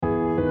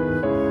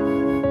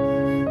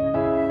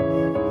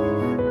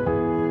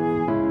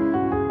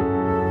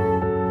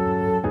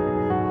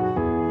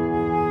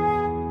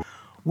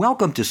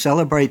Welcome to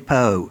Celebrate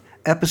Poe,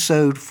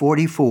 episode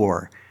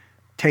 44,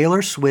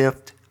 Taylor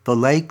Swift, The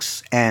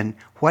Lakes, and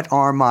What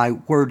Are My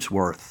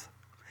Wordsworth?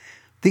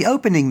 The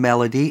opening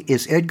melody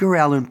is Edgar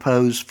Allan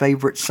Poe's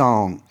favorite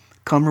song,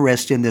 Come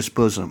Rest in This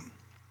Bosom.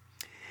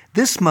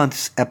 This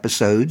month's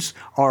episodes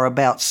are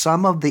about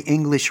some of the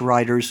English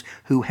writers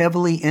who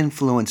heavily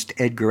influenced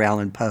Edgar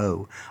Allan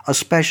Poe,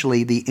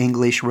 especially the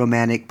English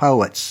Romantic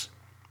poets.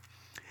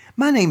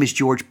 My name is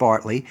George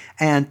Bartley,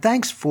 and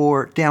thanks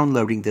for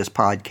downloading this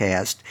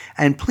podcast,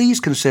 and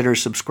please consider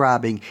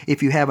subscribing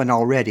if you haven't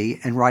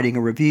already and writing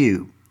a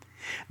review.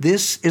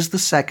 This is the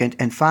second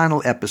and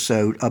final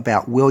episode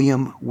about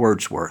William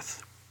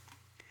Wordsworth.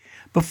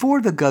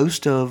 Before the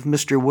ghost of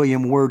Mr.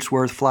 William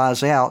Wordsworth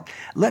flies out,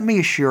 let me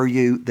assure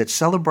you that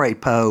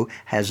Celebrate Poe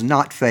has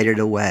not faded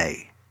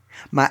away.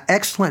 My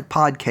excellent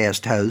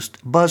podcast host,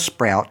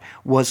 Buzzsprout,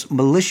 was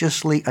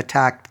maliciously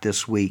attacked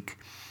this week,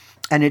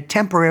 and it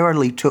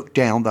temporarily took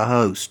down the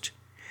host.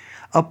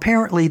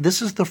 Apparently,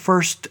 this is the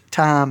first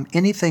time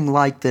anything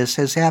like this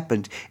has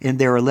happened in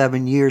their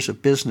 11 years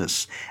of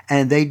business,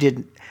 and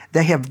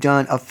they have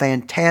done a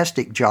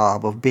fantastic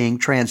job of being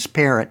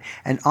transparent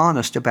and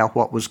honest about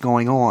what was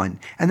going on,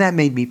 and that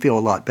made me feel a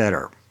lot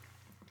better.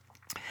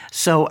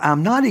 So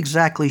I'm not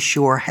exactly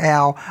sure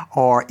how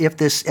or if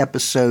this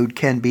episode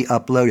can be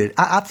uploaded.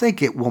 I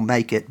think it will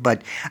make it,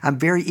 but I'm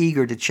very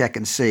eager to check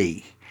and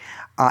see.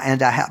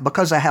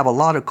 Because I have a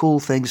lot of cool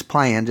things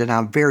planned, and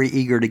I'm very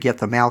eager to get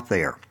them out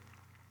there.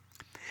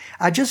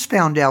 I just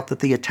found out that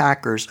the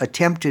attackers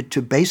attempted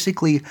to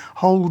basically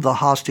hold the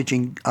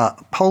hosting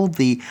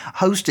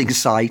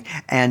site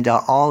and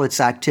all its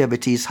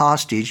activities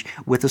hostage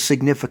with a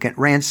significant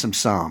ransom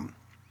sum.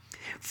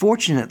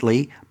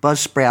 Fortunately,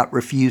 Buzzsprout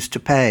refused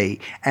to pay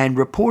and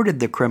reported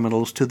the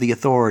criminals to the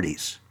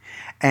authorities.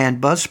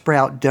 And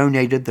Buzzsprout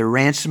donated the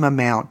ransom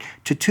amount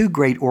to two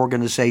great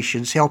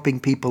organizations helping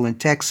people in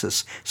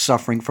Texas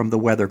suffering from the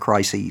weather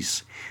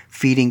crises,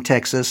 Feeding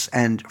Texas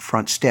and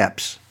Front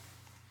Steps.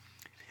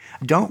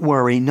 Don't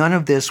worry, none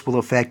of this will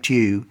affect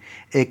you,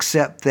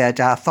 except that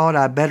I thought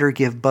I better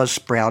give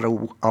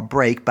Buzzsprout a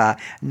break by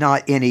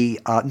not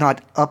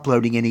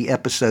uploading any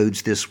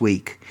episodes this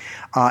week.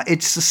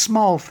 It's a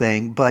small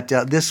thing, but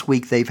this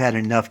week they've had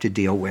enough to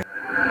deal with.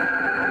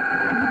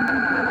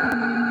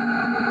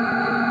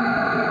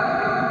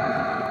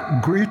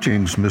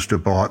 Greetings,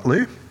 Mr.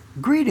 Bartley.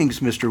 Greetings,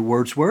 Mr.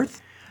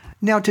 Wordsworth.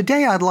 Now,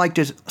 today I'd like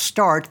to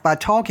start by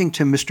talking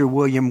to Mr.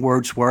 William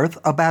Wordsworth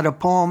about a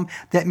poem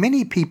that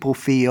many people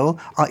feel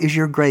is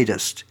your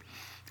greatest.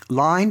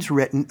 Lines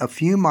written a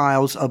few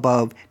miles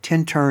above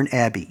Tintern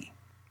Abbey.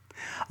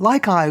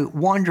 Like I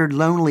wandered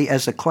lonely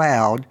as a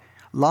cloud,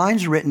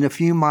 lines written a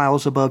few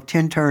miles above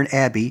Tintern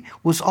Abbey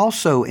was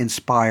also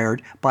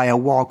inspired by a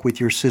walk with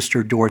your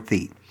sister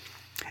Dorothy.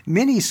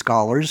 Many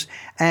scholars,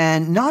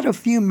 and not a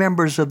few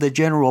members of the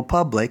general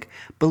public,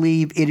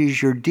 believe it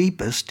is your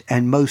deepest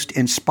and most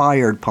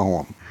inspired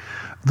poem.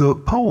 The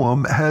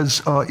poem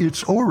has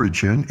its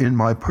origin in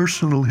my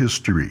personal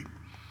history.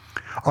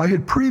 I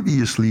had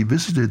previously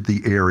visited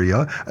the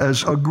area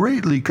as a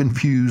greatly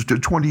confused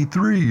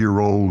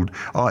 23-year-old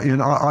in,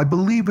 I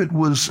believe it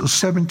was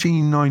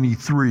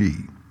 1793.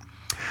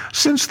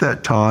 Since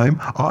that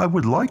time, I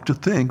would like to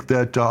think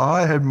that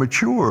I had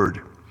matured.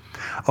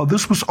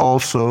 This was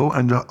also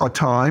a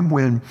time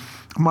when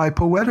my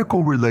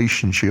poetical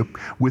relationship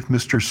with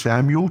Mr.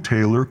 Samuel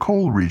Taylor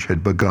Coleridge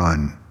had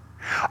begun.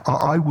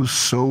 I was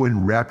so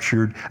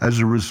enraptured as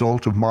a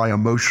result of my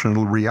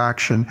emotional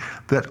reaction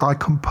that I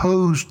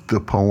composed the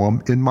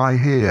poem in my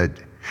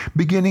head,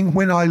 beginning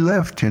when I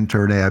left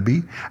Tintern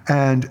Abbey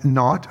and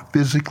not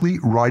physically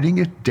writing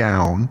it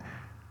down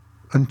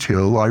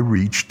until I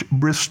reached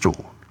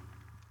Bristol.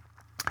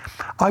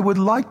 I would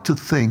like to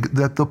think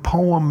that the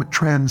poem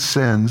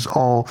transcends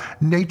all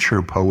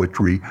nature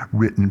poetry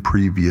written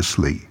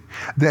previously,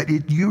 that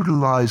it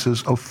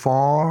utilizes a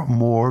far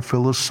more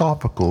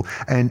philosophical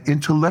and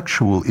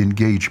intellectual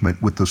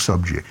engagement with the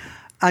subject.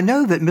 I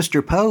know that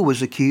Mr. Poe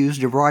was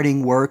accused of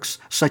writing works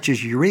such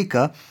as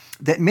Eureka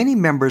that many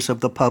members of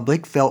the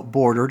public felt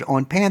bordered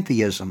on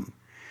pantheism.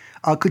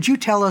 Could you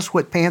tell us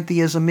what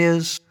pantheism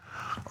is?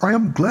 I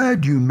am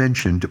glad you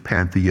mentioned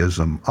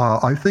pantheism.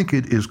 I think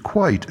it is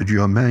quite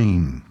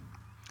germane.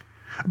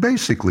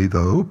 Basically,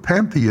 though,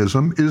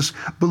 pantheism is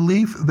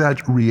belief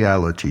that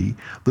reality,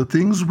 the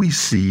things we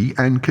see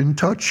and can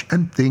touch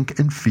and think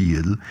and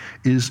feel,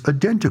 is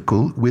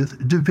identical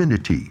with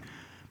divinity.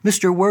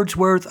 Mr.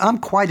 Wordsworth, I'm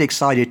quite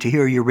excited to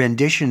hear your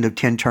rendition of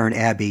Tintern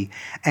Abbey,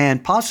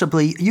 and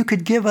possibly you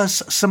could give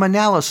us some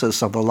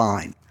analysis of the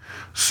line.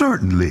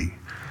 Certainly.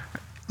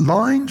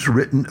 Lines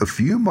written a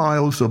few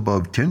miles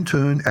above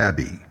Tintern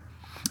Abbey.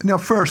 Now,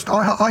 first,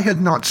 I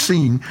had not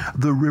seen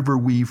the River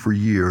Wee for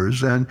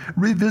years, and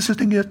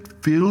revisiting it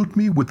filled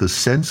me with a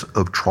sense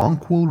of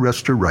tranquil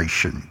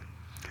restoration.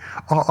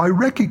 I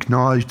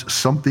recognized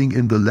something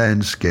in the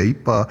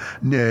landscape,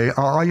 nay,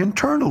 I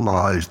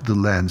internalized the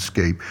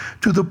landscape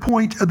to the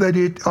point that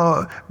it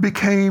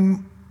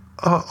became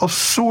a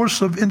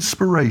source of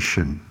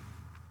inspiration.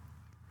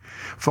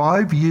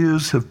 5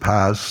 years have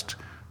passed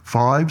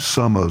 5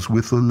 summers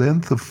with the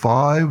length of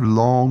 5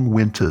 long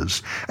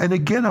winters, and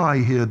again I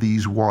hear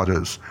these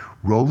waters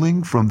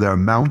rolling from their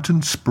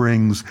mountain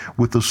springs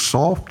with a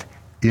soft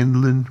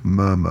inland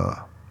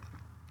murmur.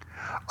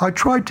 I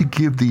tried to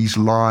give these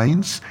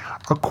lines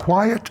a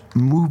quiet,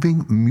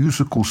 moving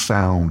musical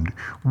sound,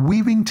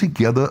 weaving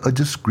together a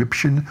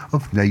description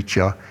of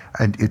nature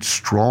and its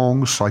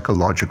strong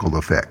psychological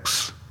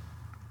effects.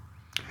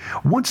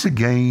 Once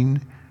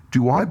again,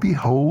 do I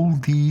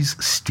behold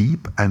these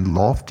steep and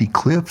lofty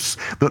cliffs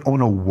that on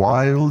a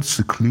wild,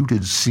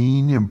 secluded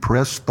scene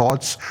impress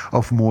thoughts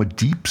of more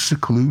deep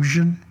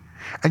seclusion,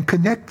 and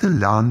connect the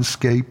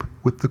landscape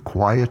with the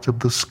quiet of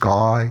the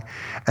sky,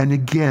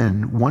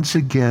 and once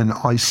again,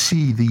 I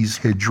see these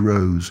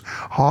hedgerows,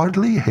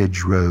 hardly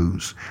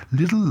hedgerows,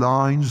 little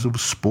lines of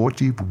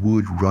sportive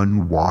wood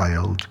run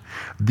wild,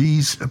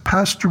 these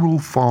pastoral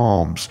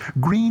farms,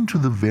 green to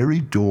the very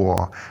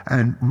door,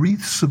 and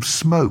wreaths of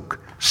smoke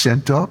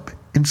sent up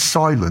in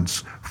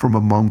silence from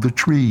among the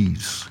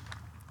trees.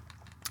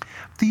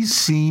 These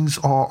scenes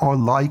are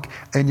like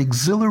an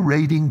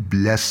exhilarating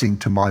blessing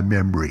to my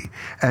memory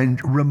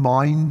and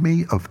remind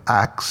me of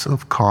acts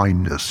of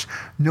kindness,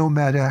 no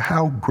matter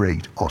how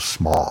great or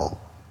small.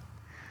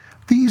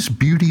 These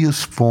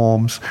beauteous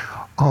forms,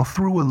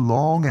 through a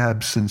long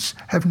absence,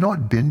 have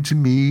not been to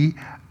me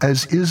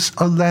as is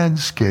a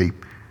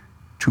landscape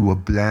to a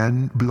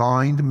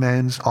blind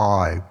man's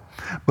eye,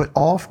 but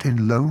oft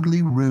in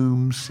lonely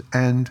rooms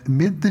and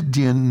mid the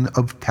din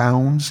of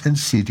towns and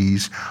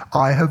cities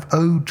I have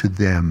owed to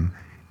them,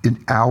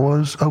 in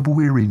hours of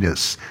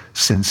weariness,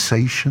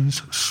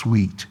 sensations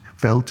sweet,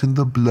 felt in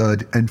the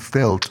blood and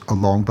felt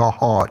along the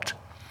heart.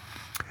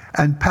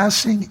 And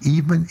passing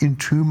even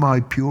into my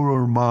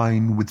purer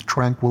mind with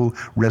tranquil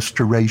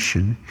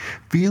restoration,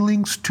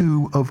 feelings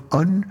too of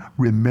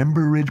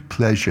unremembered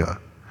pleasure,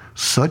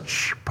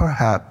 such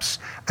perhaps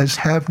as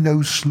have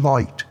no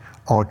slight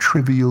or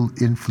trivial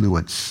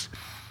influence,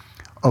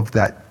 of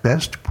that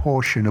best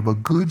portion of a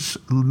good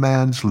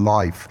man's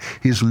life,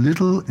 his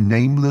little,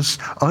 nameless,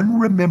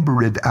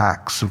 unremembered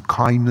acts of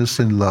kindness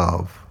and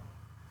love.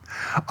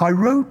 I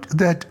wrote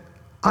that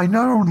I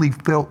not only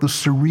felt the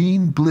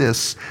serene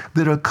bliss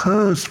that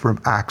occurs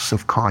from acts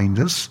of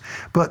kindness,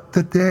 but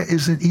that there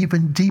is an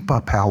even deeper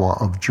power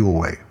of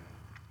joy.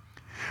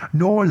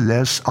 Nor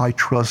less, I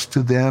trust,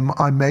 to them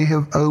I may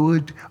have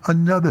owed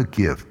another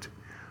gift,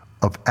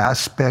 of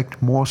aspect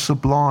more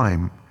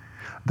sublime,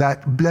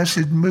 that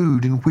blessed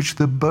mood in which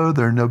the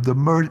burthen of the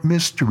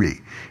mystery,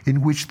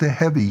 in which the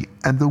heavy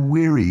and the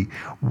weary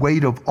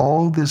weight of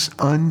all this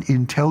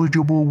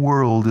unintelligible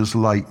world is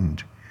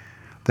lightened,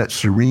 that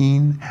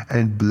serene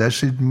and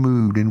blessed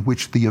mood in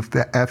which the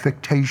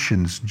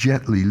affectations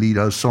gently lead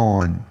us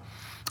on,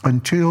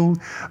 until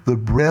the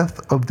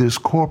breath of this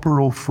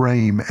corporal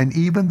frame and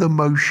even the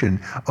motion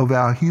of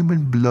our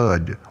human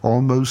blood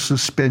almost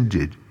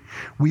suspended,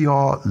 we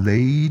are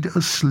laid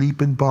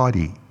asleep in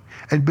body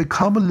and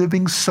become a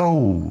living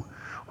soul,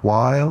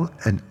 while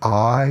an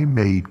eye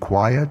made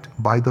quiet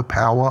by the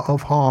power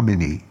of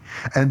harmony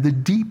and the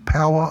deep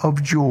power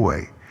of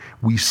joy,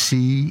 we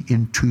see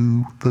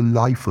into the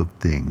life of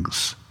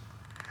things.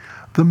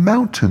 The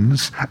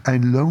mountains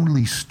and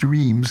lonely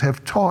streams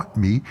have taught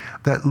me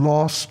that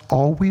loss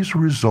always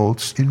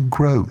results in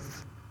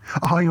growth.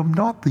 I am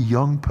not the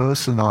young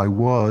person I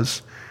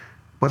was,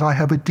 but I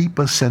have a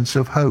deeper sense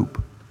of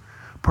hope.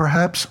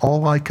 Perhaps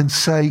all I can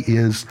say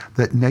is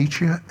that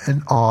nature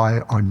and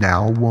I are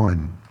now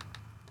one.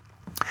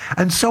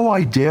 And so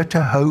I dare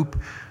to hope,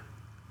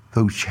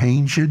 though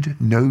changed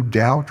no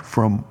doubt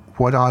from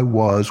what I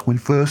was when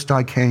first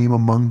I came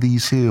among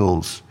these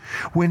hills,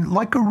 when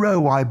like a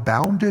roe I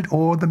bounded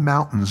o'er the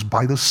mountains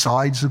by the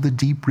sides of the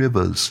deep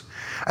rivers,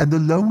 and the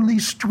lonely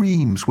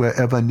streams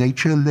wherever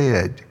nature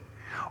led,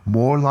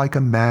 more like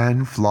a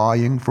man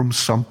flying from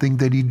something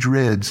that he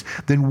dreads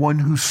than one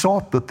who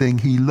sought the thing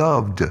he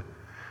loved.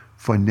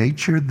 For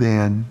nature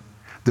then,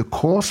 the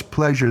coarse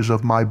pleasures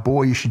of my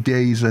boyish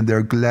days and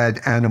their glad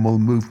animal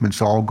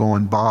movements all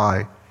gone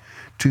by,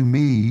 to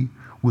me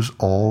was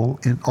all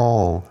in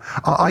all.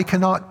 I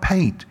cannot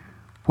paint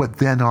what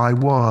then I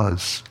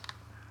was.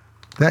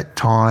 That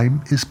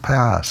time is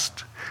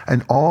past,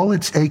 and all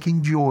its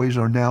aching joys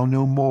are now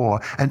no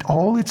more, and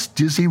all its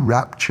dizzy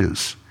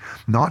raptures.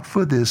 Not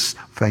for this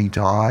faint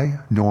eye,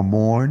 nor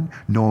mourn,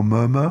 nor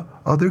murmur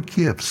other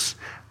gifts,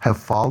 have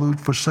followed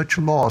for such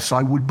loss,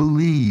 I would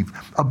believe,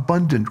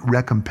 abundant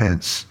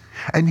recompense.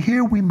 And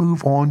here we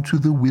move on to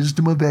the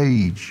wisdom of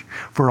age,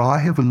 for I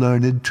have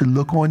learned to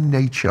look on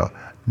nature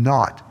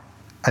not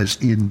as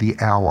in the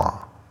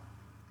hour.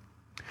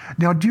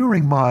 Now,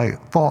 during my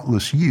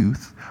thoughtless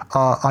youth,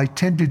 I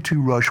tended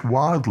to rush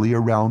wildly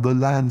around the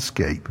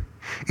landscape.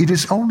 It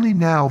is only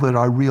now that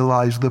I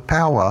realize the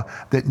power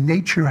that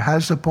nature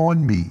has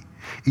upon me,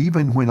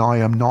 even when I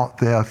am not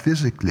there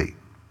physically.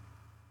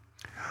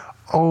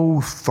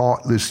 Oh,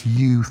 thoughtless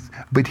youth,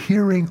 but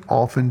hearing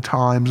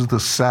oftentimes the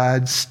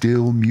sad,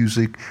 still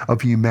music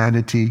of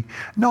humanity,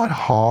 not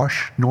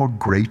harsh nor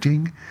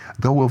grating,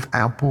 though of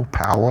ample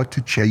power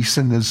to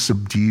chasten and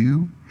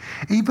subdue,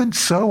 Even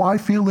so, I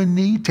feel a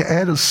need to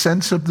add a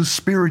sense of the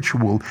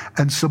spiritual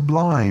and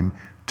sublime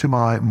to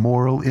my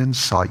moral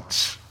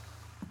insights.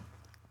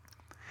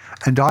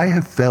 And I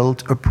have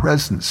felt a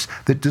presence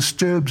that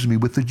disturbs me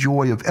with the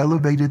joy of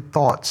elevated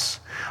thoughts,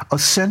 a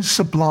sense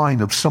sublime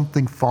of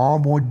something far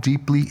more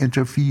deeply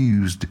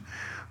interfused,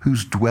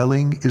 whose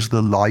dwelling is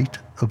the light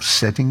of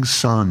setting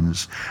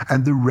suns,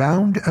 and the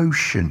round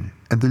ocean,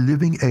 and the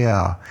living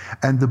air,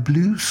 and the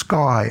blue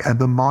sky, and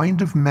the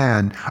mind of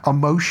man, a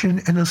motion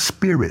and a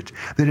spirit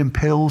that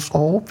impels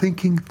all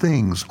thinking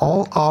things,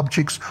 all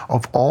objects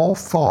of all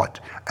thought,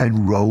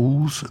 and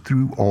rolls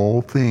through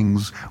all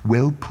things,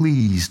 well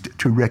pleased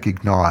to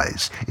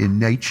recognize in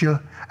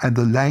nature and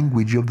the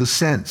language of the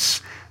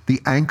sense, the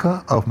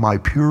anchor of my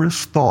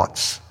purest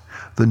thoughts,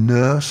 the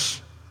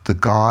nurse, the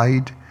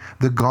guide,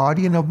 the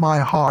guardian of my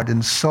heart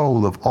and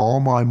soul, of all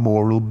my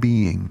moral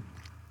being.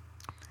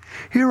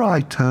 Here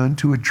I turn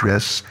to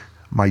address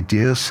my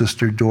dear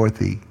sister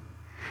Dorothy.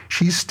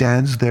 She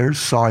stands there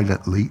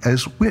silently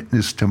as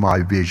witness to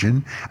my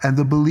vision and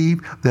the belief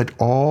that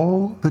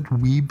all that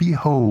we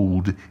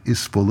behold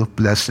is full of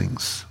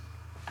blessings.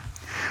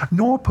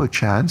 Nor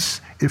perchance,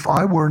 if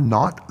I were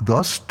not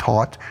thus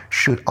taught,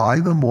 should I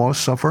the more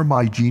suffer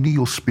my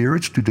genial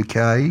spirits to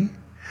decay?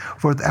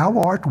 For thou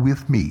art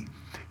with me,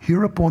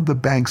 here upon the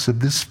banks of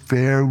this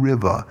fair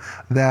river,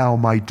 thou,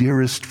 my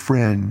dearest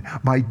friend,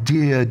 my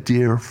dear,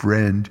 dear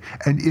friend,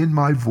 and in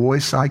my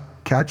voice I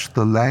catch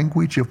the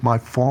language of my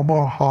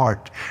former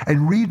heart,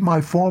 and read my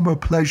former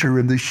pleasure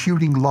in the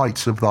shooting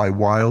lights of thy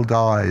wild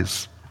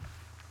eyes.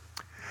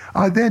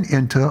 I then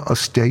enter a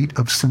state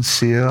of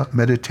sincere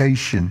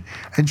meditation,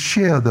 and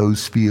share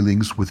those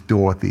feelings with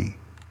Dorothy.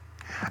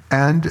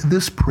 And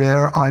this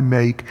prayer I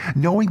make,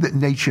 knowing that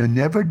nature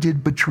never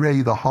did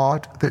betray the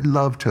heart that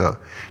loved her.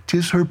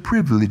 'Tis her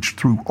privilege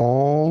through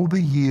all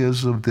the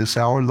years of this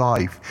our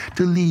life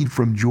to lead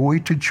from joy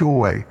to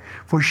joy,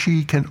 for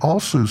she can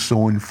also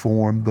so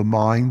inform the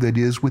mind that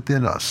is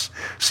within us,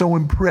 so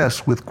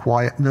impress with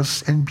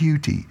quietness and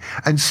beauty,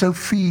 and so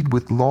feed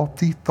with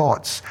lofty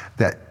thoughts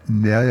that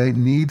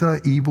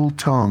neither evil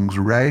tongues,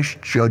 rash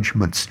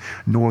judgments,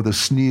 nor the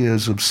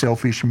sneers of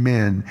selfish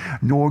men,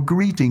 nor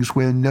greetings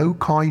where no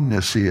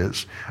kindness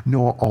is,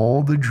 nor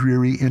all the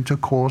dreary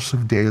intercourse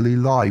of daily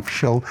life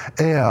shall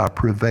e'er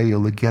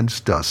prevail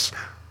against us,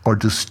 or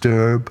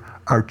disturb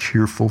our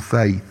cheerful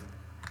faith,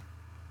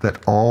 that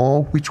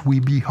all which we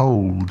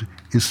behold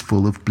is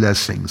full of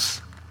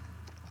blessings.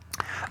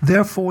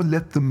 Therefore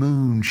let the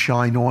moon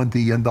shine on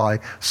thee in thy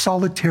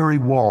solitary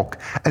walk,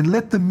 and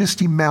let the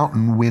misty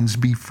mountain winds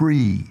be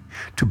free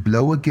to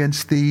blow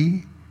against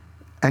thee.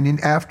 And in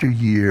after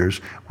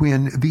years,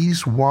 when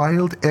these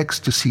wild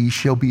ecstasies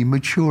shall be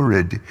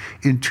matured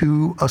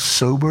into a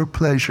sober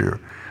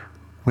pleasure,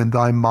 when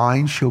thy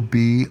mind shall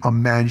be a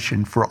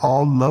mansion for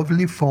all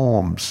lovely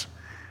forms,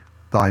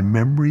 thy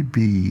memory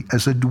be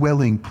as a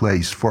dwelling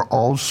place for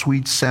all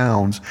sweet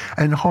sounds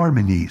and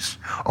harmonies.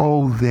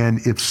 Oh,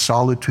 then, if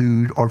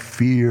solitude or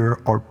fear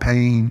or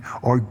pain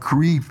or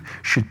grief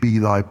should be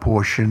thy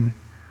portion,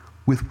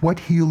 with what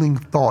healing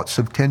thoughts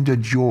of tender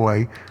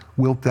joy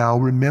wilt thou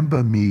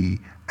remember me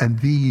and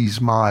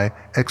these my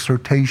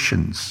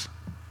exhortations?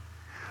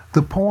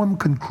 The poem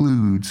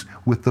concludes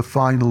with the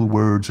final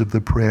words of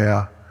the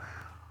prayer,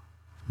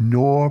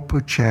 nor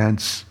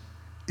perchance,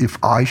 if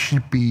I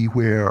should be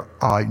where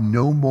I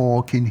no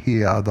more can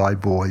hear thy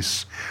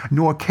voice,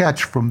 nor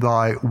catch from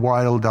thy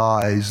wild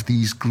eyes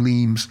these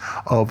gleams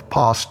of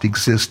past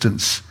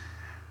existence,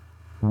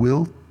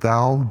 wilt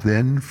thou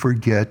then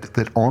forget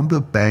that on the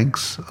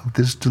banks of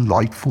this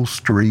delightful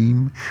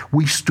stream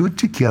we stood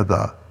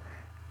together,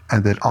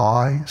 and that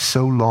I,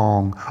 so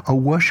long a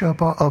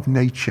worshipper of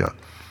nature,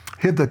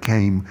 hither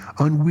came,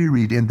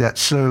 unwearied in that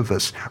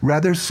service,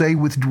 rather say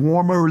with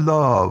warmer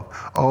love,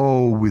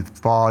 oh, with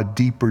far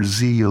deeper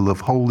zeal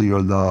of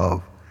holier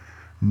love.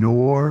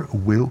 Nor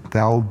wilt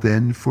thou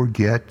then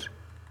forget?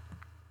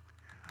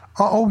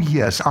 Oh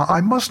yes, I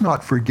must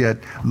not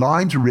forget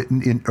lines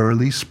written in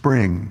early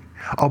spring,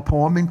 a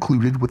poem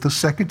included with the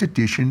second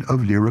edition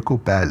of Lyrical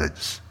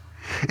Ballads.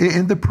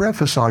 In the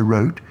preface I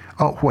wrote,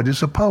 what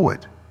is a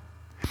poet?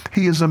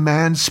 He is a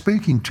man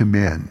speaking to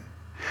men.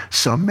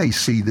 Some may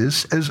see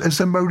this as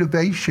a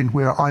motivation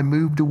where I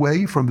moved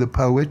away from the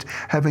poet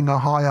having a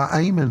higher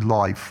aim in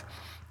life,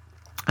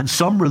 and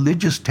some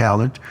religious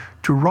talent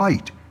to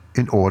write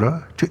in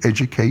order to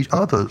educate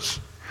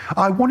others.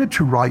 I wanted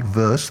to write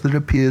verse that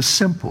appears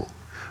simple,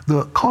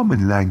 the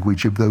common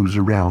language of those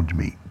around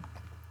me.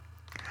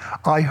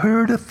 I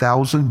heard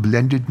 1,000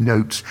 blended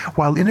notes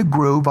while in a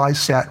grove I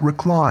sat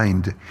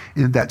reclined,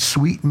 in that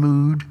sweet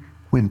mood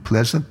when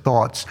pleasant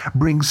thoughts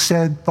bring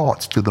sad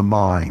thoughts to the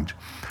mind.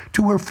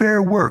 To her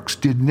fair works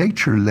did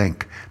nature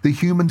link the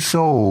human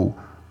soul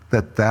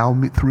that thou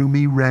through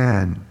me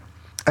ran,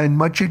 and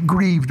much it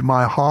grieved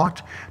my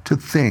heart to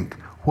think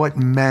what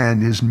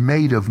man is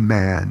made of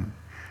man.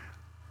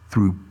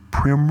 Through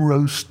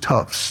primrose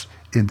tufts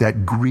In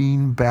that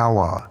green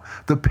bower,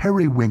 the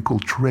periwinkle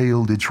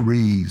trailed its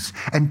wreaths,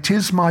 and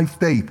 'tis my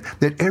faith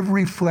that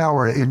every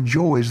flower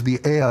enjoys the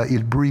air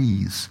it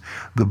breathes.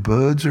 The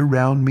birds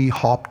around me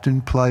hopped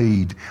and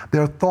played,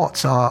 their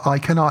thoughts I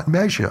cannot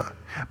measure,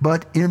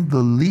 but in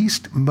the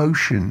least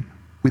motion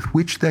with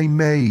which they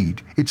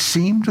made, it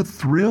seemed a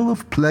thrill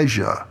of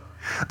pleasure.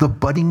 The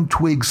budding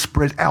twigs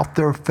spread out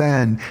their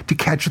fan to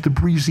catch the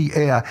breezy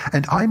air,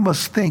 and I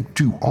must think,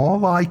 do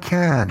all I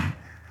can,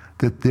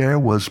 that there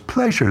was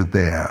pleasure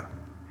there.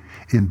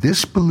 In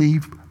this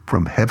belief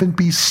from heaven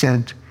be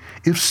sent,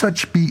 if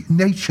such be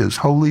nature's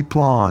holy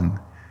plan,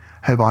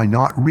 have I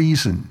not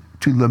reason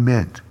to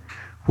lament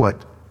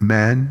what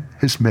man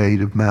has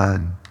made of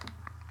man?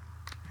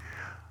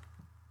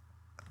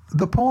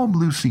 The poem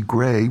Lucy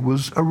Gray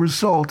was a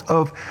result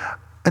of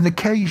an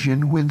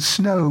occasion when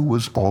snow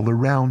was all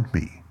around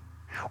me.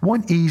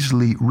 One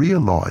easily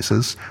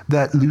realizes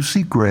that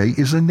Lucy Gray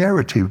is a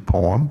narrative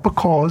poem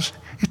because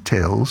it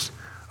tells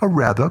a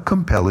rather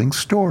compelling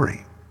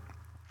story.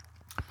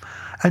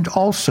 And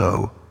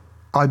also,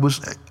 I was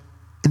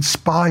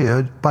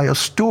inspired by a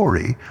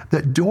story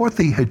that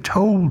Dorothy had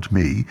told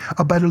me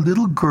about a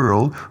little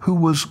girl who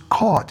was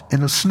caught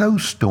in a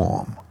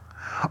snowstorm.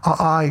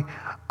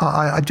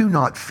 I do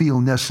not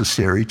feel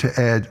necessary to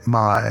add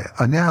my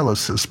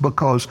analysis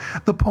because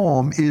the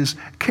poem is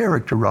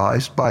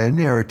characterized by a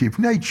narrative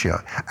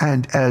nature,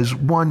 and as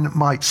one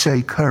might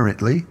say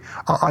currently,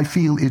 I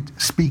feel it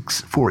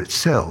speaks for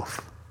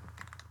itself.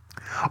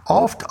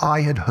 Oft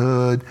I had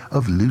heard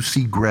of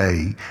Lucy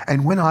Gray,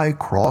 and when I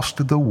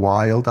crossed the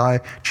wild, I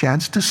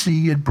chanced to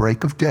see at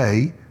break of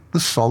day the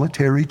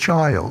solitary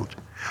child.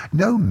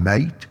 No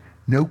mate,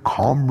 no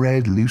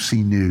comrade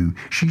Lucy knew.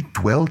 She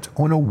dwelt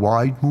on a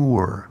wide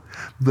moor,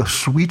 the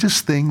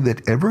sweetest thing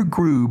that ever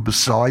grew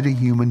beside a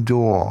human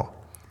door.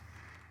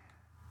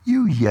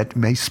 You yet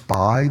may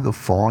spy the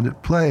fawn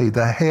at play,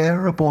 the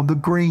hare upon the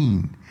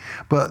green,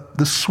 but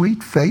the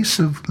sweet face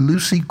of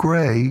Lucy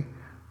Gray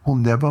will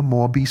never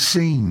more be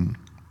seen.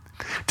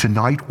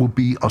 Tonight will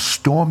be a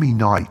stormy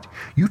night.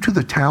 You to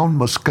the town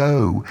must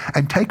go,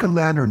 and take a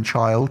lantern,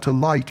 child, to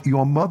light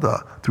your mother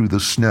through the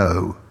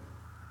snow.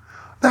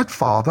 That,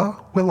 father,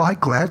 will I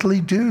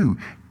gladly do.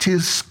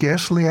 'Tis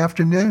scarcely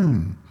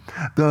afternoon.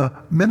 The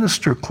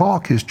minster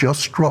clock has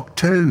just struck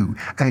 2,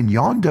 and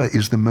yonder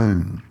is the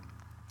moon.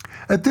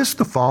 At this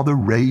the father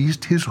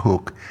raised his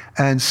hook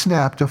and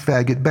snapped a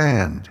faggot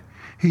band.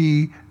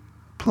 He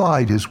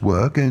plied his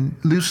work, and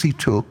Lucy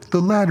took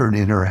the lantern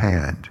in her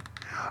hand.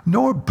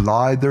 Nor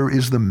blither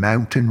is the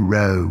mountain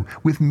row,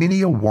 with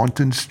many a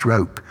wanton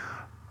stroke.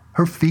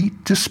 Her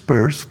feet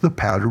disperse the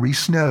powdery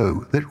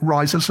snow that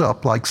rises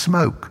up like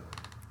smoke.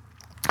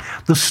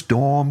 The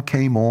storm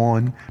came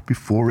on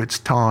before its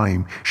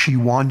time. She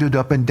wandered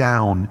up and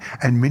down,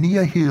 and many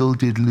a hill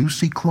did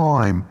Lucy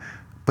climb,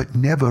 but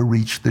never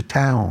reached the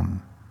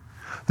town.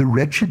 The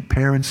wretched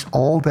parents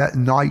all that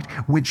night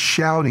went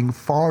shouting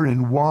far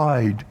and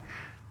wide,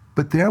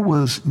 but there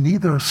was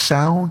neither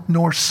sound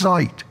nor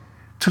sight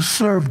to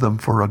serve them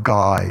for a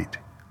guide.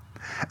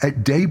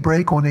 At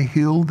daybreak on a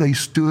hill they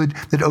stood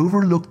that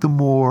overlooked the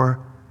moor,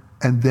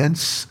 and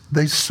thence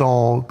they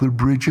saw the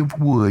bridge of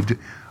wood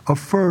a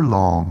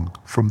furlong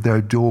from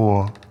their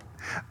door.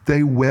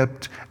 They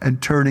wept, and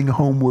turning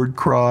homeward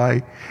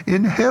cry,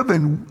 "In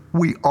heaven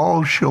we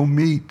all shall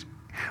meet,"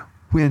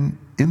 when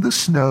in the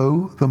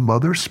snow the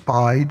mother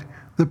spied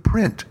the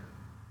print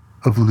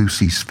of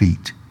Lucy's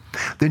feet.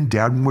 Then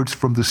downwards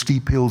from the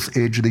steep hill's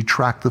edge they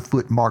tracked the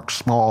footmarks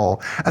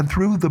small, and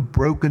through the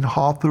broken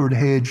hawthorn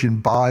hedge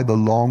and by the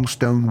long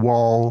stone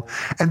wall.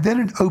 And then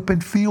an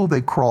open field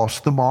they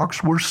crossed, the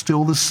marks were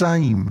still the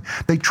same.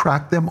 They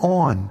tracked them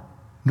on,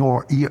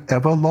 nor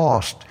ever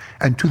lost,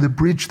 and to the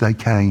bridge they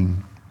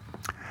came.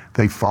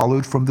 They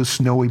followed from the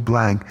snowy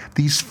blank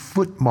these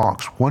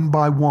footmarks one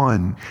by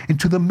one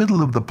into the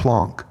middle of the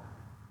plonk,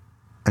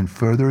 and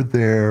further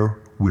there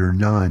were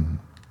none.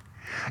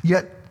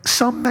 Yet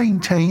some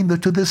maintain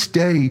that to this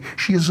day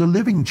she is a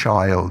living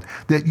child,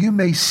 that you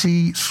may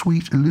see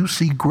sweet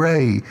Lucy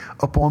Gray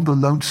upon the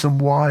lonesome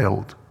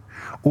wild.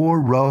 O'er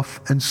rough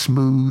and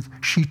smooth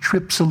she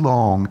trips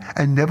along,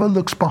 and never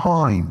looks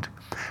behind,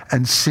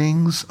 and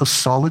sings a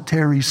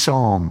solitary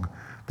song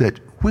that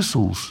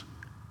whistles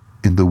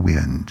in the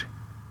wind.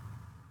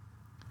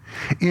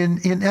 In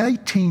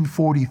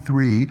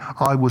 1843,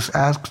 I was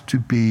asked to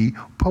be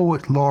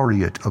Poet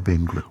Laureate of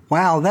England.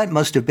 Wow, that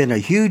must have been a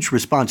huge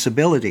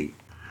responsibility.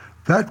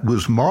 That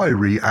was my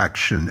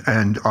reaction,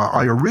 and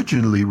I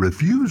originally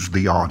refused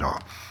the honor.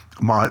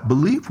 My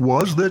belief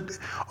was that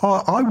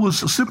I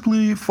was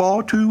simply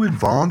far too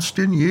advanced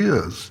in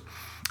years.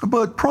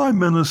 But Prime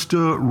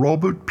Minister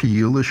Robert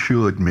Peel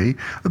assured me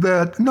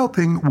that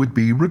nothing would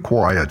be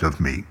required of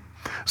me.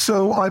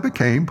 So I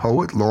became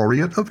Poet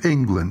Laureate of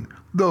England,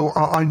 though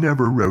I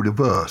never wrote a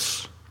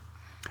verse.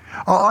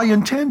 I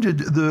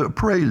intended the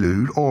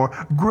prelude, or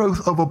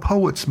Growth of a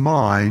Poet's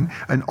Mind,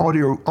 an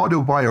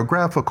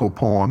autobiographical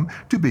poem,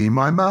 to be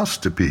my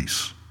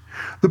masterpiece.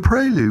 The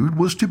prelude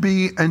was to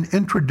be an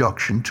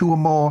introduction to a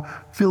more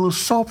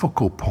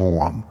philosophical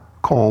poem,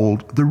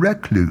 called The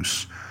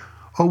Recluse,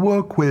 a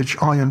work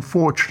which I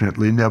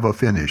unfortunately never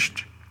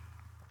finished.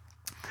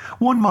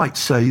 One might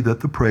say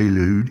that the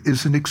Prelude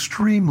is an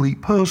extremely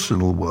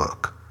personal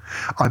work.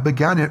 I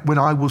began it when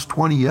I was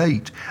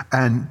 28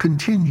 and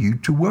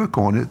continued to work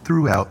on it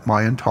throughout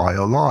my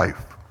entire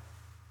life.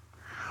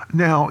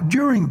 Now,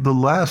 during the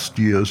last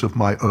years of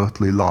my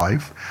earthly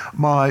life,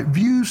 my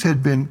views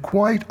had been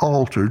quite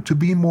altered to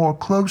be more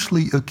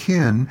closely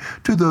akin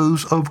to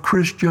those of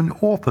Christian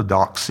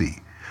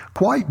orthodoxy,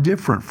 quite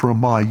different from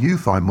my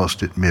youth, I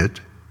must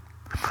admit.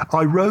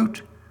 I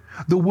wrote,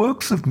 "The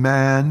works of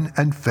man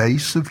and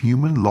face of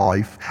human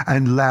life,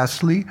 and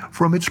lastly,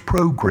 from its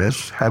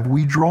progress have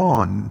we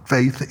drawn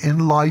faith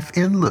in life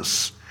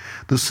endless,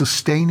 the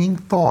sustaining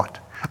thought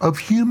of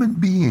human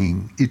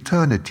being,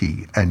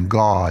 eternity, and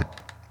God."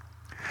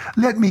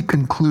 Let me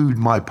conclude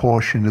my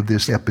portion of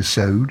this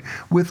episode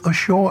with a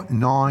short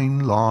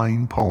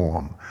 9-line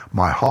poem,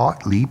 My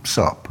Heart Leaps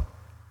Up.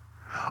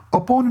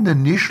 Upon an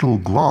initial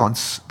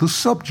glance, the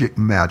subject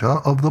matter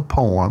of the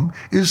poem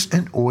is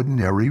an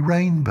ordinary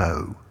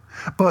rainbow.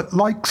 But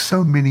like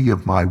so many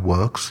of my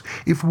works,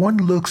 if one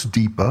looks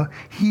deeper,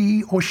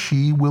 he or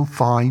she will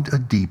find a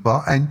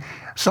deeper and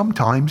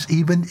sometimes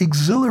even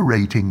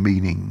exhilarating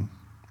meaning.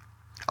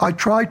 I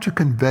try to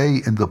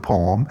convey in the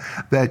poem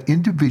that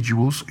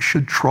individuals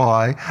should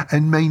try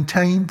and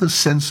maintain the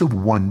sense of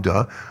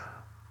wonder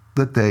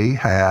that they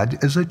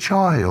had as a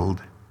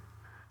child,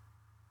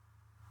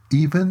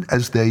 even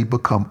as they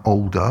become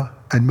older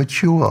and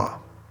mature.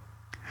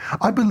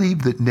 I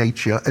believe that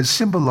nature, as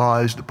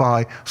symbolized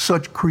by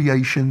such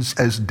creations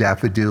as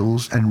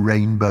daffodils and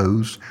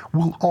rainbows,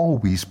 will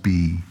always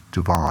be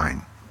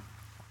divine.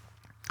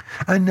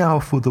 And now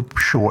for the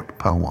short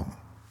poem.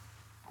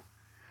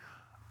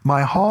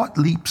 My heart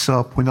leaps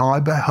up when I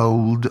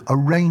behold a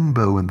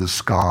rainbow in the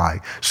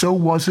sky. So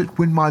was it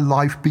when my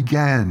life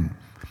began.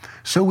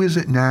 So is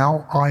it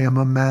now I am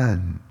a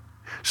man.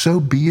 So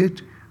be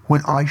it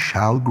when I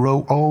shall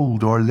grow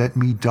old or let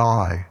me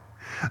die.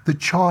 The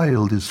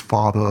child is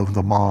father of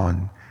the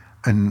morn,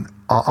 and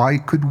I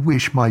could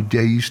wish my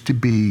days to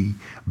be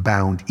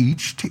bound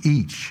each to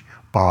each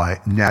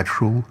by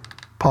natural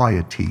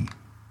piety.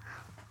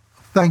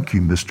 Thank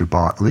you, Mr.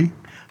 Bartley.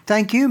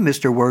 Thank you,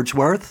 Mr.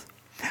 Wordsworth.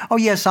 Oh,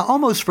 yes, I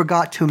almost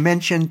forgot to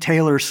mention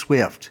Taylor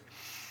Swift.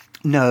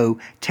 No,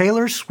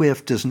 Taylor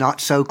Swift does not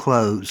sew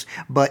clothes,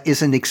 but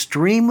is an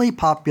extremely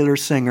popular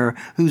singer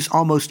whose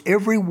almost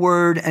every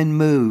word and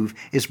move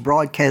is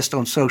broadcast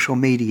on social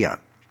media.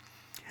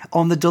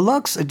 On the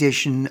deluxe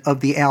edition of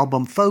the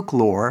album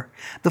Folklore,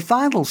 the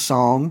final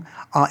song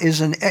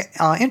is an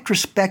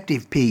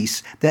introspective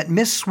piece that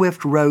Miss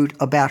Swift wrote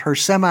about her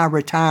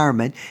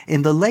semi-retirement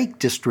in the Lake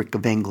District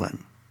of England.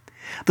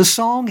 The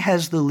song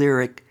has the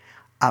lyric,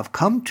 "I've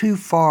come too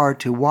far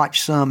to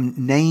watch some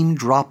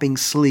name-dropping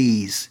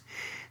sleaze,"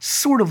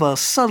 sort of a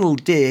subtle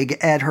dig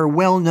at her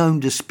well-known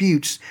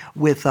disputes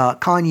with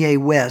Kanye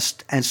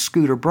West and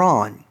Scooter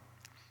Braun.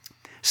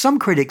 Some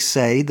critics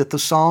say that the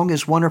song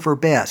is one of her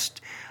best.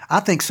 I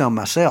think so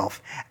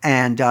myself,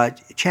 and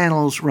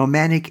channels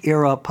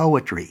Romantic-era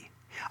poetry,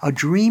 a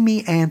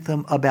dreamy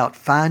anthem about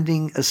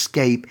finding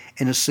escape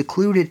in a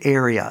secluded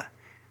area,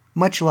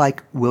 much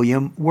like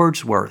William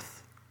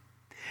Wordsworth.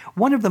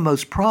 One of the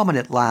most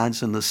prominent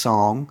lines in the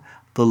song,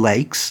 The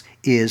Lakes,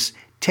 is,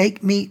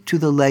 "Take me to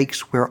the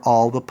lakes where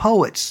all the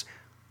poets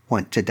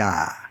want to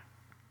die."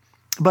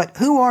 But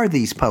who are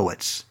these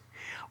poets?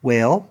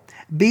 Well,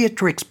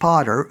 Beatrix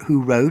Potter,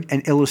 who wrote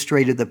and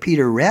illustrated the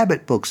Peter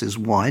Rabbit books, is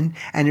one,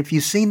 and if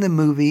you've seen the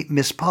movie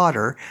Miss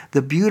Potter,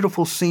 the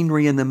beautiful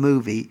scenery in the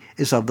movie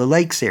is of the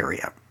lakes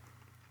area.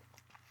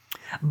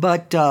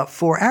 But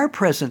for our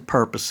present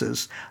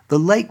purposes, the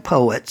lake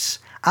poets,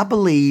 I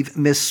believe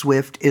Miss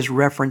Swift is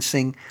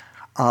referencing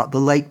the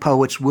lake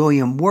poets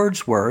William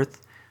Wordsworth,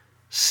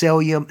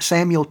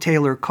 Samuel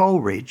Taylor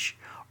Coleridge,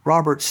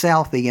 Robert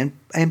Southey,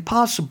 and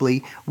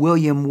possibly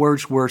William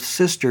Wordsworth's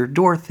sister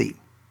Dorothy.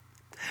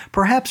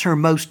 Perhaps her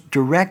most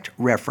direct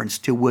reference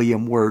to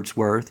William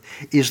Wordsworth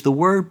is the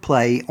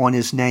wordplay on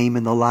his name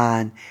in the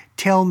line,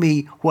 "Tell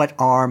me what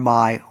are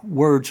my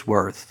words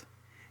worth."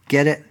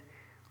 Get it?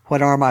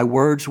 What are my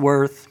words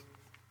worth?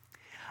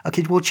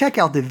 Okay, we'll check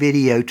out the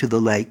video to the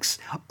lakes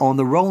on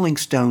the Rolling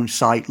Stone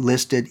site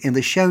listed in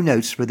the show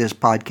notes for this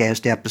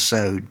podcast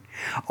episode,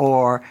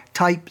 or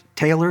type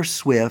Taylor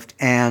Swift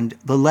and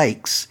the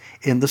lakes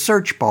in the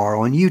search bar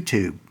on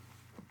YouTube.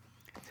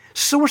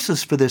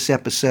 Sources for this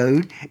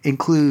episode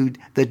include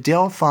the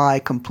Delphi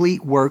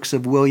Complete Works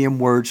of William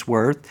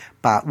Wordsworth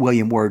by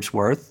William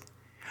Wordsworth,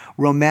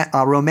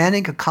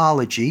 Romantic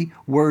Ecology,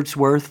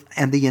 Wordsworth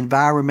and the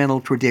Environmental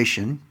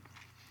Tradition,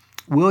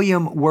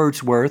 William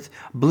Wordsworth,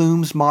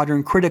 Bloom's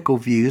Modern Critical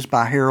Views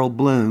by Harold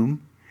Bloom,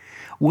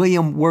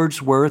 William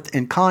Wordsworth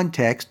in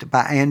Context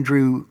by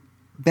Andrew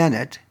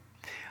Bennett,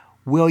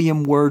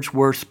 William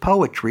Wordsworth's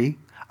Poetry,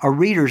 A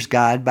Reader's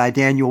Guide by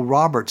Daniel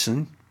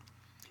Robertson,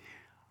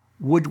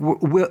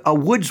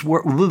 Wordsworth's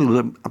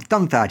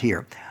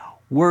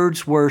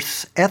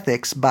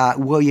Ethics by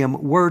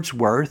William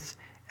Wordsworth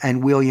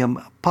and William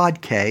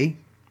Podkay,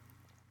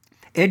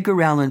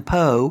 Edgar Allan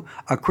Poe,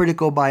 A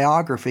Critical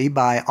Biography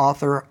by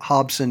author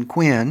Hobson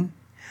Quinn.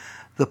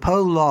 The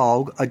Poe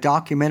Log, A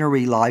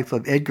Documentary Life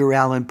of Edgar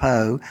Allan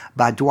Poe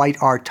by Dwight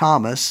R.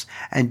 Thomas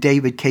and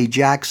David K.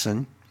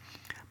 Jackson.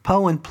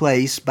 Poe and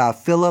Place by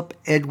Philip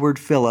Edward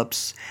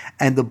Phillips,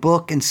 and the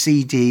book and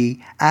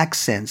CD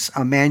Accents,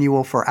 A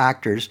Manual for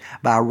Actors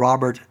by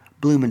Robert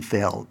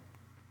Blumenfeld.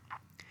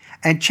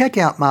 And check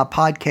out my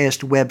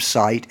podcast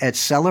website at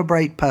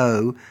Celebrate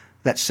Poe,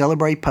 that's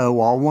Celebrate Poe,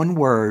 all one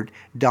word,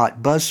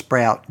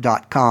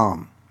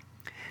 .buzzsprout.com.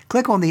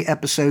 Click on the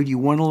episode you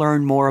want to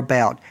learn more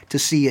about to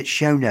see its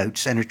show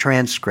notes and a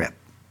transcript.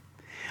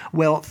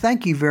 Well,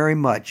 thank you very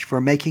much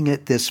for making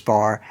it this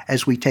far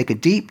as we take a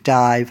deep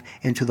dive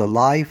into the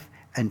life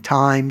and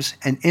times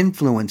and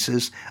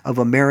influences of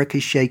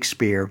America's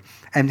Shakespeare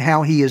and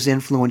how he has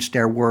influenced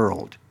our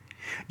world.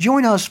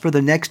 Join us for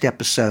the next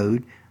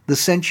episode, The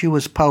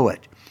Sensuous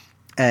Poet,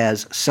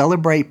 as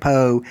Celebrate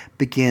Poe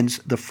begins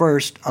the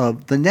first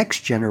of the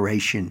next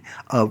generation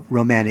of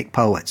Romantic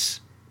poets.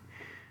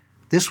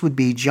 This would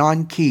be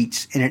John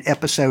Keats in an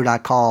episode I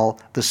call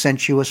The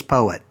Sensuous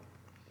Poet.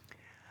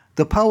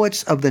 The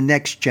poets of the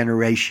next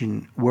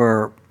generation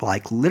were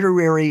like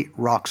literary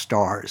rock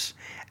stars,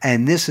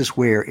 and this is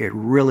where it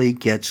really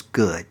gets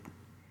good.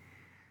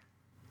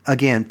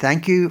 Again,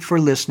 thank you for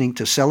listening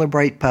to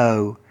Celebrate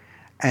Poe,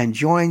 and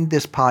join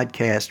this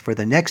podcast for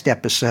the next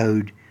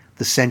episode,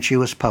 The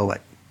Sensuous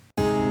Poet.